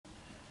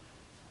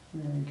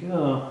There we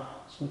go.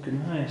 It's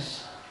looking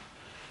nice.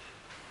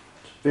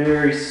 It's a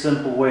very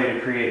simple way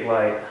to create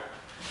light.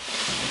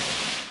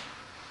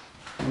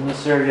 In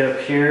this area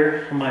up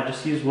here, I might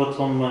just use what's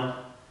on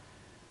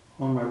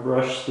my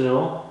brush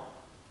still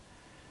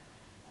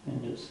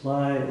and just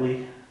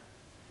lightly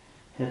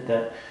hit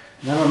that.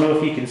 And I don't know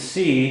if you can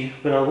see,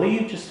 but I'll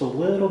leave just a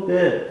little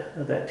bit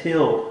of that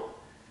teal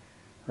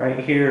right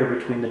here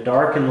between the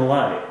dark and the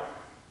light.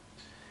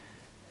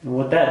 And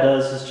what that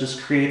does is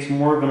just creates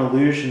more of an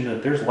illusion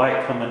that there's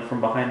light coming from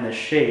behind this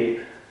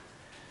shape.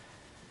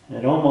 And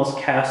it almost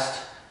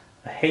casts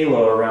a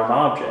halo around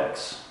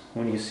objects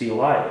when you see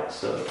light.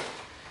 So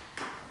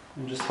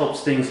it just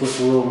helps things look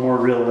a little more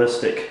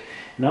realistic.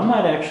 And I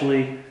might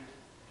actually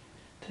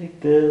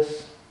take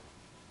this,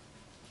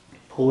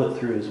 pull it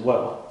through as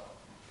well.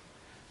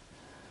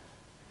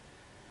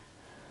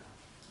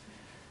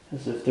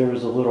 As if there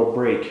was a little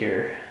break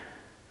here.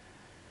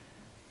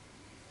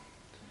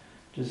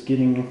 Just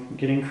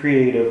getting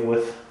creative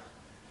with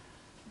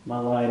my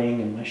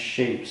lighting and my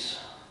shapes.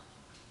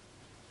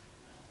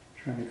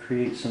 Trying to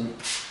create some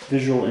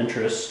visual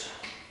interest.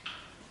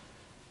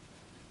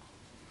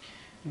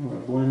 I'm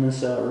going to blend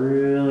this out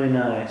really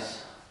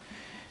nice.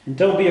 And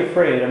don't be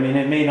afraid, I mean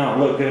it may not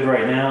look good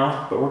right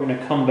now, but we're going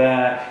to come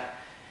back.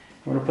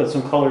 We're going to put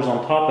some colors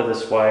on top of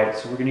this white.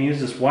 So we're going to use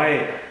this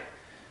white,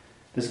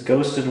 this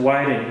ghosted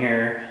white in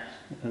here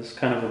as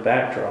kind of a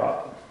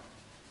backdrop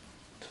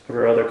to put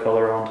our other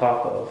color on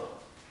top of.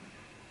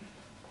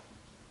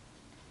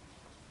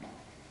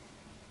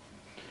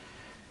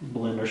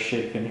 Blend our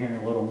shape in here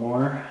a little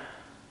more.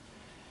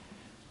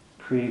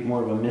 Create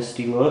more of a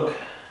misty look.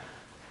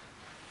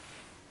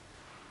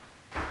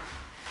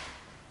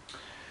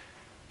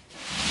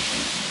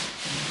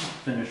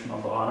 Finish my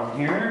bottom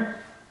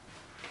here.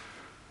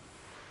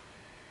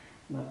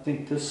 And I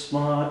think this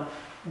spot,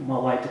 I want my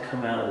light to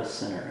come out of the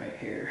center right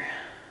here.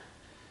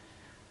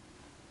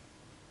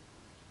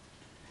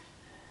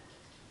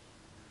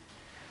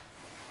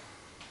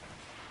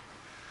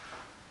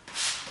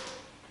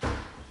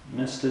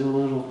 Missed it a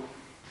little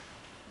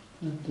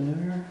right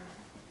there.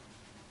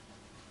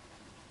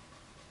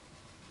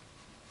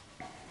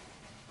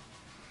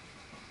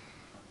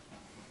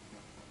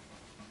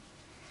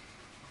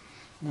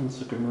 That's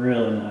looking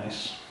really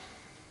nice.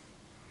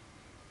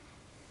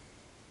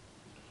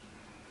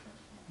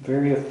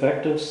 Very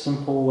effective,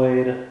 simple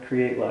way to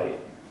create light.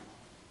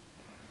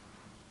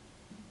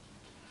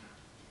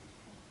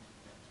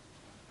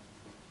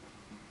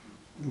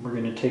 We're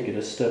going to take it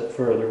a step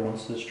further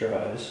once this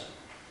dries.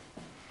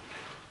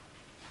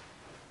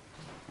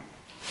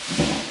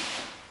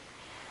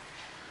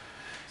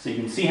 So you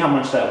can see how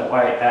much that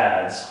white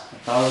adds.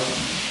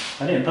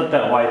 If I didn't put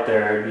that white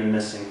there, it'd be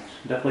missing.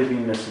 Definitely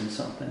be missing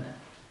something.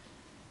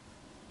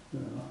 So,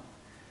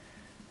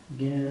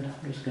 again,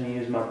 I'm just going to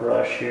use my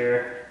brush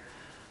here,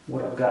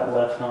 what I've got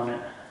left on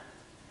it.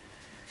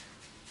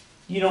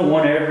 You don't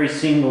want every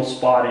single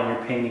spot in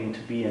your painting to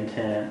be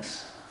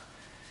intense,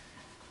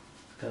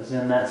 because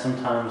then that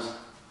sometimes,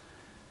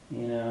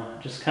 you know,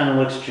 just kind of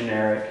looks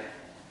generic.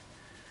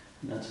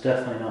 And that's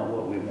definitely not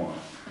what we want.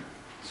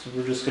 So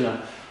we're just going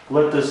to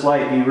let this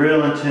light be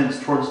real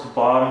intense towards the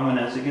bottom, and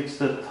as it gets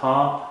to the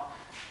top,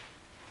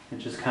 it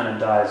just kind of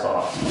dies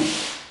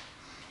off.